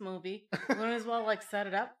out of this movie. We might as well set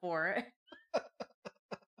it up for it.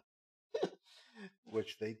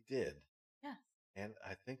 Which they did. Yes. And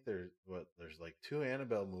I think there's 2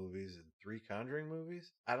 Annabelle movies and 3 Conjuring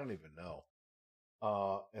movies. I don't even know.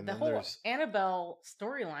 And the then whole there's Annabelle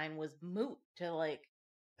storyline was moot to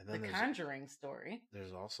and then the Conjuring story.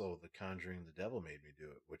 There's also The Conjuring, The Devil Made Me Do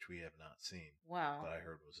It, which we have not seen. Wow. But I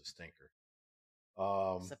heard was a stinker.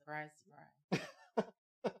 Surprise.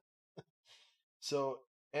 So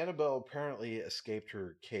Annabelle apparently escaped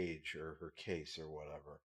her cage or her case or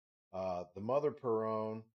whatever. The mother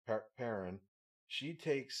Perrin, she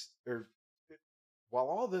takes while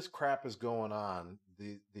all this crap is going on,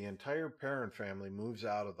 the entire Perrin family moves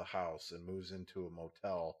out of the house and moves into a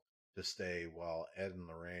motel to stay while Ed and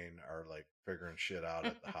Lorraine are figuring shit out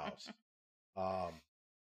at the house.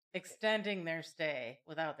 Extending their stay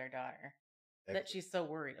without their daughter that she's so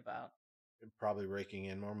worried about. Probably raking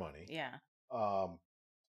in more money. Yeah.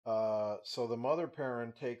 So the mother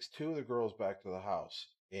Perrin takes 2 of the girls back to the house,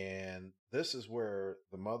 and this is where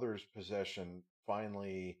the mother's possession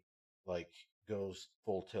finally goes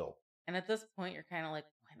full tilt. And at this point, you're kind of like,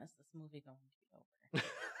 when is this movie going to be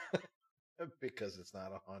over? Because it's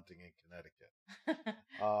not a haunting in Connecticut.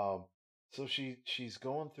 So she's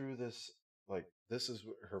going through this, this is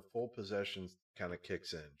her full possession kind of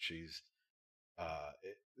kicks in. She's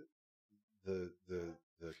the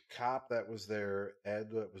cop that was there, Ed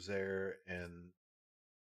that was there, and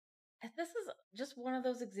this is just one of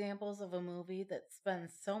those examples of a movie that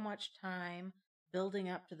spends so much time building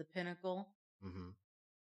up to the pinnacle,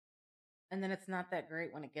 and then it's not that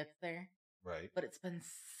great when it gets there. Right. But it spends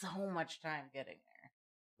so much time getting there.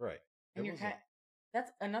 Right. And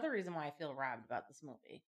that's another reason why I feel robbed about this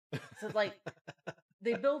movie. So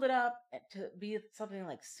they build it up to be something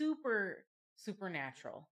super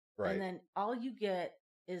supernatural. Right. And then all you get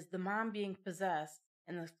is the mom being possessed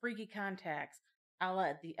and the freaky contacts a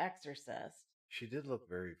la The Exorcist. She did look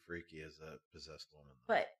very freaky as a possessed woman,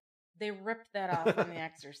 though. But they ripped that off from The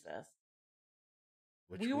Exorcist.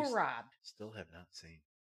 Which we were robbed. Still have not seen.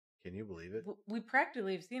 Can you believe it? We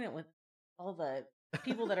practically have seen it with all the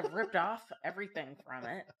people that have ripped off everything from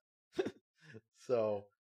it. So,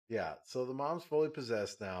 yeah. So the mom's fully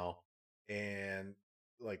possessed now. And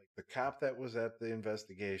the cop that was at the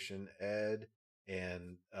investigation, Ed,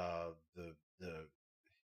 and the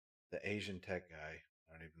Asian tech guy,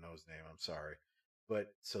 I don't even know his name, I'm sorry.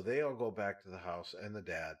 But so they all go back to the house, and the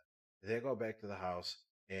dad, they go back to the house,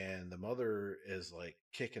 and the mother is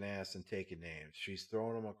kicking ass and taking names. She's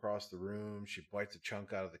throwing them across the room. She bites a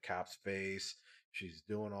chunk out of the cop's face. she's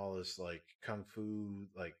doing all this like kung fu,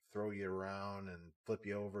 like throw you around and flip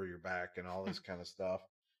you over your back and all this kind of stuff.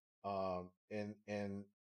 And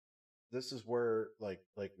this is where like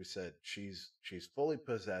we said, she's fully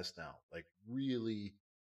possessed now. Like really,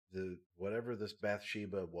 the whatever this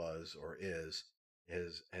Bathsheba was or is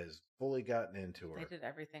has fully gotten into They her. did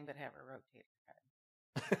everything but have her rotate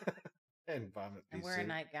her head. And vomit And pea wear a soup.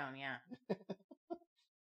 nightgown, yeah.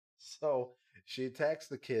 So she attacks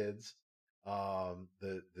the kids,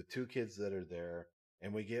 the two kids that are there,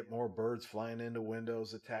 and we get more birds flying into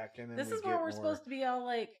windows attacking. And This we is where get we're more... supposed to be all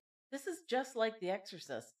like, this is just like The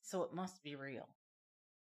Exorcist, so it must be real.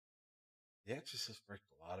 The Exorcist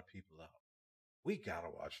freaked a lot of people out. We gotta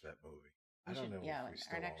watch that movie. I don't know if we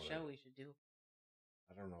still our next own show it. we should do.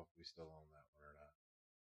 I don't know if we still own that one or not.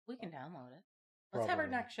 We can download it. Let's have our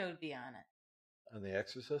Probably. next show be on it. On The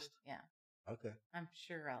Exorcist? Yeah. Okay. I'm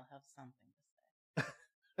sure I'll have something to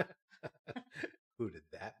say. Who did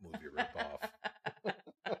that movie rip off?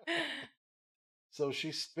 So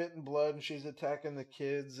she's spitting blood and she's attacking the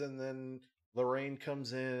kids, and then Lorraine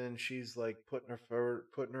comes in and she's like putting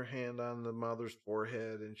her hand on the mother's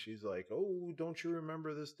forehead, and she's like, "Oh, don't you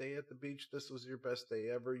remember this day at the beach? This was your best day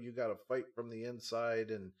ever. You got to fight from the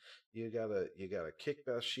inside, and you gotta kick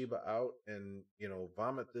Bathsheba out, and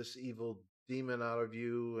vomit this evil demon out of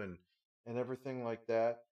you, and everything like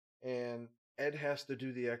that." And Ed has to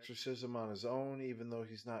do the exorcism on his own, even though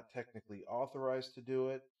he's not technically authorized to do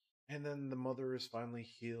it. And then the mother is finally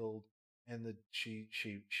healed, and she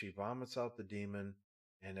vomits out the demon,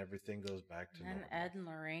 and everything goes back to And then normal. Ed and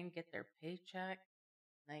Lorraine get their paycheck.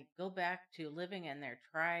 They go back to living in their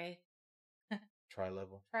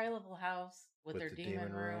tri-level house with their the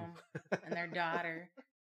demon room and their daughter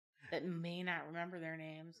that may not remember their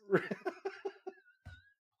names.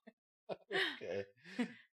 Okay.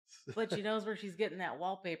 But she knows where she's getting that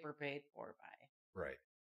wallpaper paid for by. Right.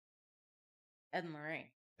 Ed and Lorraine.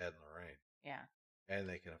 Ed and Lorraine. Yeah. And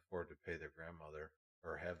they can afford to pay their grandmother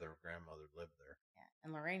or have their grandmother live there. Yeah.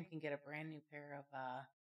 And Lorraine can get a brand new pair of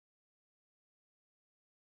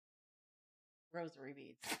rosary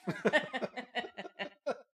beads.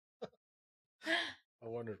 I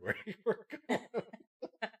wondered where you were going.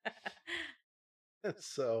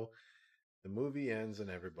 So the movie ends and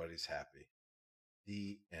everybody's happy.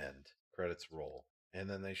 The end. Credits roll. And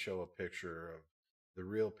then they show a picture of the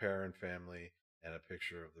real Perrin family and a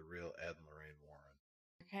picture of the real Ed and Lorraine Warren.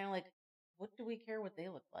 You're kind of like, what do we care what they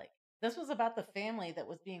look like? This was about the family that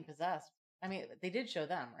was being possessed. I mean, they did show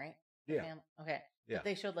them, right? Yeah. Okay. Yeah. But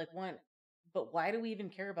they showed like one. But why do we even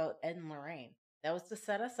care about Ed and Lorraine? That was to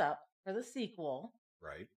set us up for the sequel.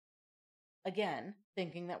 Right. Again,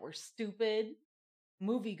 thinking that we're stupid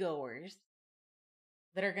moviegoers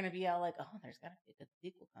that are going to be all like, oh, there's got to be a good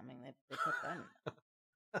sequel coming. They put them.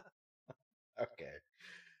 Okay.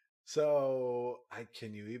 So,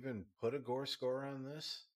 can you even put a gore score on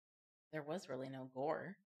this? There was really no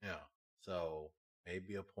gore. Yeah. So,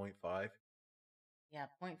 maybe a 0.5? Yeah,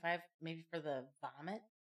 0.5 maybe for the vomit.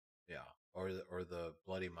 Yeah. Or the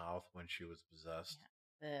bloody mouth when she was possessed.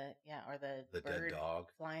 Yeah. Or the dead bird dog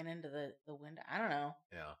flying into the window. I don't know.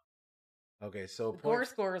 Yeah. Okay, so the gore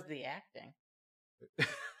score is the acting.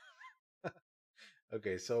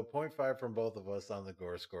 Okay, so 0.5 from both of us on the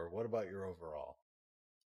gore score. What about your overall?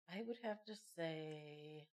 I would have to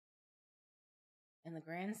say, in the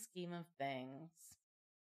grand scheme of things,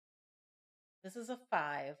 this is a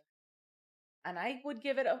 5. And I would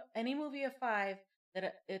give it any movie a 5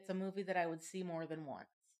 that it's a movie that I would see more than once.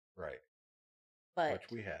 Right. But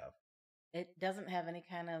which we have. It doesn't have any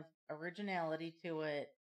kind of originality to it.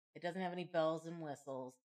 It doesn't have any bells and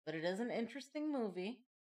whistles, but it is an interesting movie.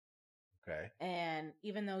 Okay. And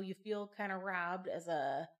even though you feel kind of robbed as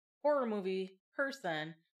a horror movie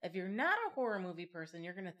person, if you're not a horror movie person,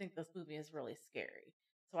 you're going to think this movie is really scary.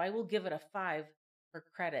 So I will give it a 5 for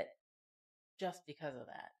credit just because of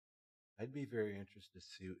that. I'd be very interested to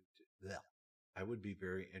see. I would be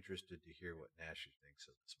very interested to hear what Nashi thinks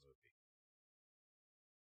of this movie.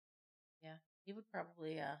 Yeah, he would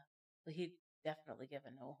probably. He'd definitely give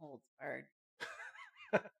a no holds barred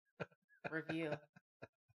review.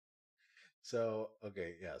 So,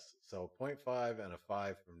 okay, yes. So 0.5 and a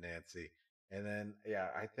 5 from Nancy. And then, yeah,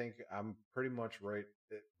 I think I'm pretty much right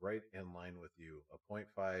in line with you. A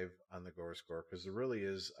 0.5 on the gore score, because there really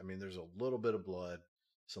is, I mean, there's a little bit of blood,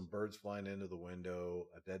 some birds flying into the window,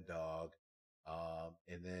 a dead dog.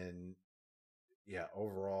 And then, yeah,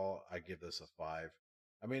 overall, I give this a 5.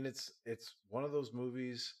 I mean, it's one of those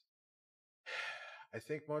movies. I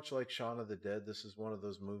think much like Shaun of the Dead, this is one of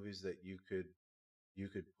those movies that you could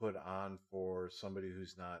put on for somebody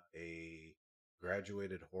who's not a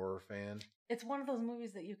graduated horror fan. It's one of those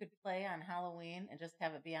movies that you could play on Halloween and just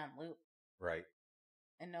have it be on loop. Right.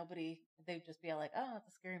 And they'd just be like, oh, it's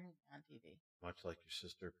a scary movie on TV. Much like your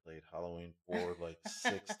sister played Halloween 4 like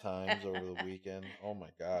 6 times over the weekend. Oh my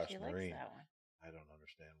gosh, She Maureen. likes that one. I don't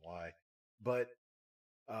understand why. But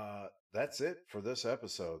that's it for this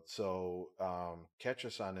episode. So catch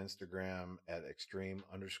us on Instagram at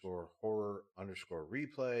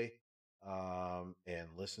extreme_horror_replay.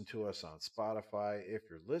 And listen to us on Spotify. If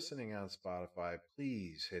you're listening on Spotify,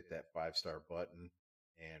 please hit that 5-star button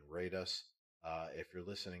and rate us. If you're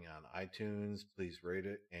listening on iTunes, please rate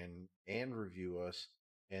it and review us.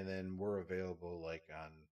 And then we're available like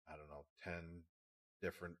on, I don't know, 10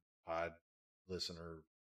 different pod listener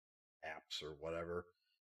apps or whatever.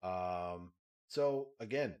 So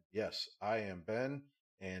again, yes, I am Ben,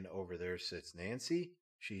 and over there sits Nancy.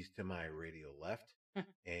 She's to my radio left.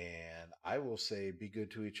 And I will say, be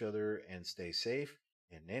good to each other and stay safe.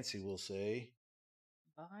 And Nancy will say,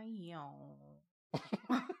 bye, y'all.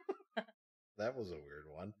 That was a weird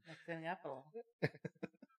one. Mixing it up a little.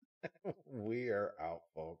 We are out.